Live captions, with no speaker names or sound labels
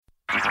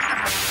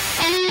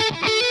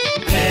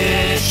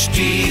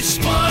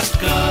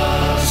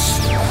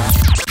Smartcast.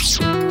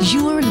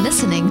 You're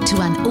listening to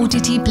an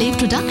OTT Play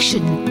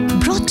production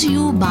brought to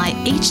you by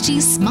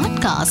HT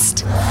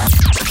Smartcast.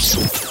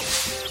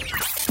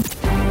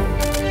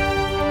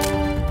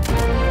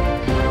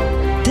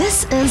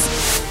 This is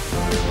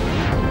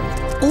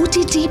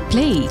OTT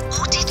Play.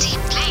 OTT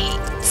Play.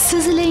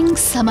 Sizzling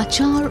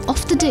Samachar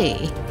of the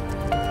Day.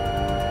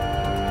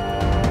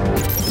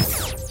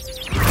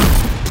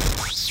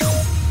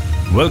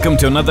 Welcome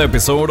to another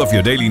episode of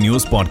your daily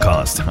news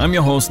podcast. I'm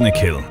your host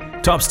Nikhil.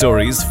 Top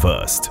stories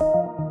first.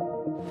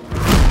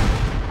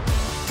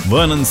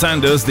 Vernon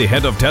Sanders, the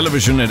head of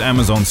television at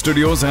Amazon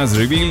Studios, has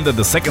revealed that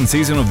the second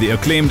season of the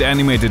acclaimed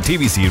animated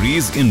TV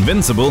series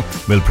Invincible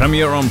will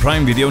premiere on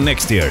Prime Video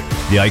next year.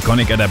 The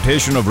iconic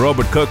adaptation of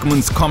Robert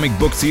Kirkman's comic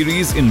book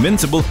series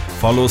Invincible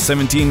follows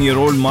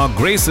 17-year-old Mark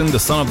Grayson, the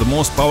son of the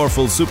most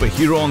powerful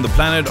superhero on the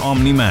planet,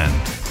 Omni-Man.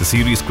 The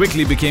series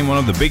quickly became one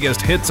of the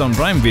biggest hits on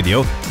Prime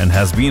Video and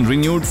has been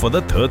renewed for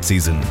the third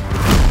season.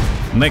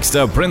 Next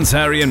up, Prince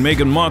Harry and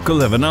Meghan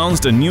Markle have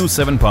announced a new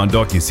 7-part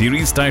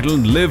docu-series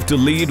titled Live to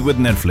Lead with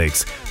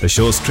Netflix. The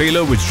show's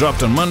trailer, which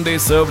dropped on Monday,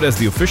 served as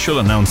the official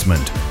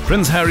announcement.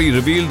 Prince Harry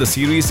revealed the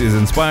series is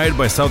inspired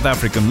by South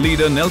African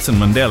leader Nelson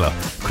Mandela.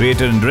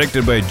 Created and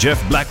directed by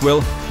Jeff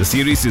Blackwell, the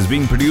series is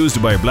being produced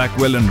by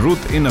Blackwell and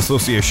Ruth in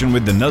association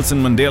with the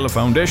Nelson Mandela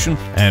Foundation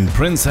and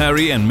Prince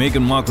Harry and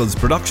Meghan Markle's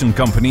production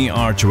company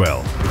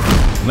Archwell.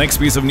 Next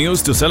piece of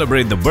news: to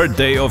celebrate the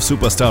birthday of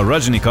superstar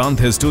Rajinikanth,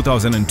 his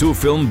 2002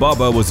 film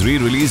Baba was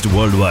re-released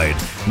worldwide.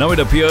 Now it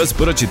appears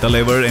Purachi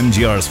Thalaivar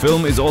MGR's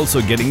film is also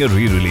getting a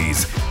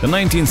re-release. The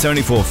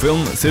 1974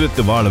 film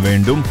Sirithu Vaala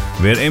Vendum,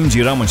 where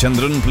MG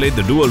Ramachandran played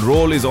the dual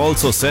role, is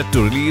also set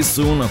to release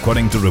soon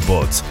according to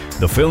reports.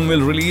 The film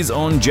will release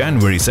on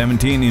January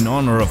 17 in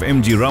honor of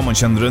MG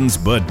Ramachandran's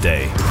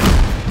birthday.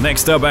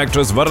 Next up,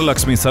 actress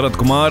Varalakshmi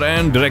Sarathkumar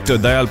and director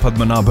Dayal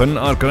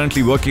Padmanabhan are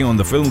currently working on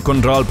the film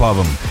Kundral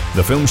Pavam.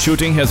 The film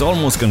shooting has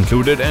almost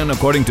concluded and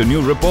according to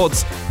new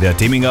reports, they are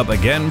teaming up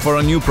again for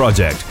a new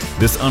project.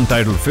 This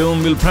untitled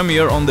film will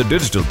premiere on the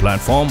digital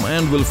platform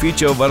and will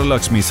feature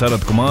Varalakshmi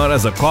Sarathkumar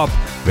as a cop,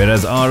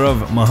 whereas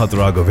Arav, Mahat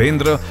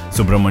Raghavendra,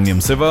 Subramanyam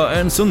Siva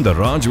and Sundar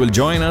Raj will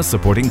join as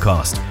supporting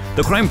cast.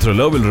 The crime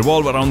thriller will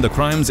revolve around the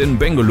crimes in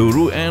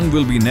Bengaluru and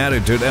will be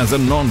narrated as a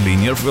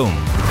non-linear film.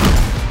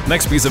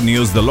 Next piece of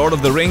news: The Lord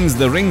of the Rings,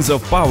 The Rings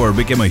of Power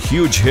became a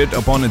huge hit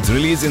upon its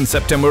release in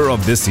September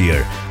of this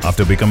year.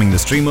 After becoming the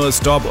streamer's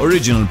top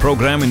original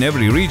program in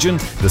every region,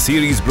 the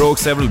series broke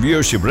several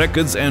viewership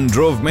records and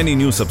drove many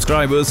new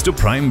subscribers to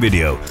Prime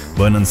Video.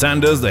 Vernon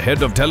Sanders, the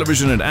head of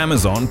television at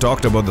Amazon,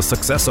 talked about the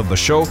success of the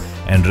show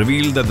and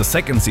revealed that the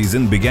second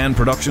season began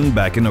production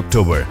back in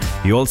October.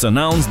 He also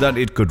announced that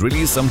it could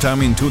release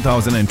sometime in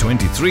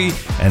 2023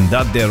 and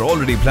that they are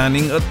already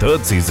planning a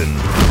third season.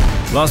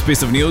 Last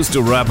piece of news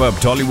to wrap up: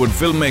 Tollywood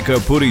filmmaker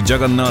Puri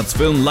Jagannadh's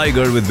film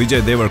Liger with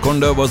Vijay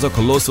Devarakonda was a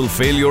colossal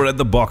failure at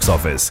the box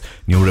office.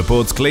 New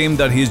reports claim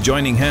that he is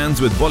joining hands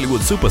with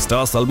Bollywood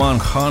superstar Salman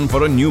Khan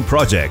for a new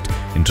project.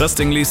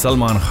 Interestingly,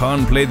 Salman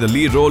Khan played the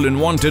lead role in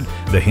Wanted,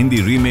 the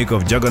Hindi remake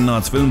of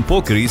Jagannadh's film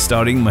Pokiri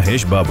starring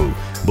Mahesh Babu.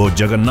 Both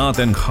Jagannadh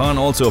and Khan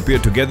also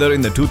appeared together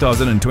in the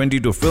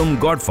 2022 film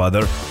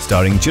Godfather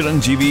starring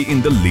Chiranjeevi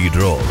in the lead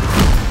role.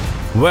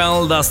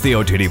 Well, that's the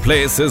OTT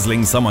Play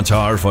Sizzling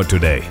Samachar for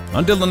today.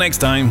 Until the next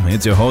time,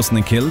 it's your host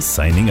Nikhil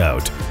signing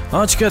out.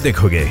 Aaj kya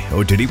dekhoge?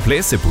 OTT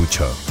Play se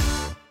poocho.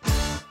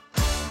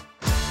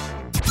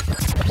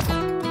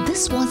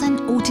 This was an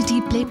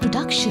OTT Play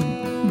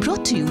production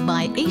brought to you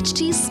by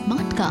HT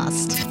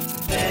Smartcast.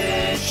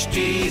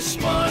 HT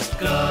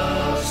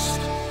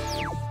Smartcast.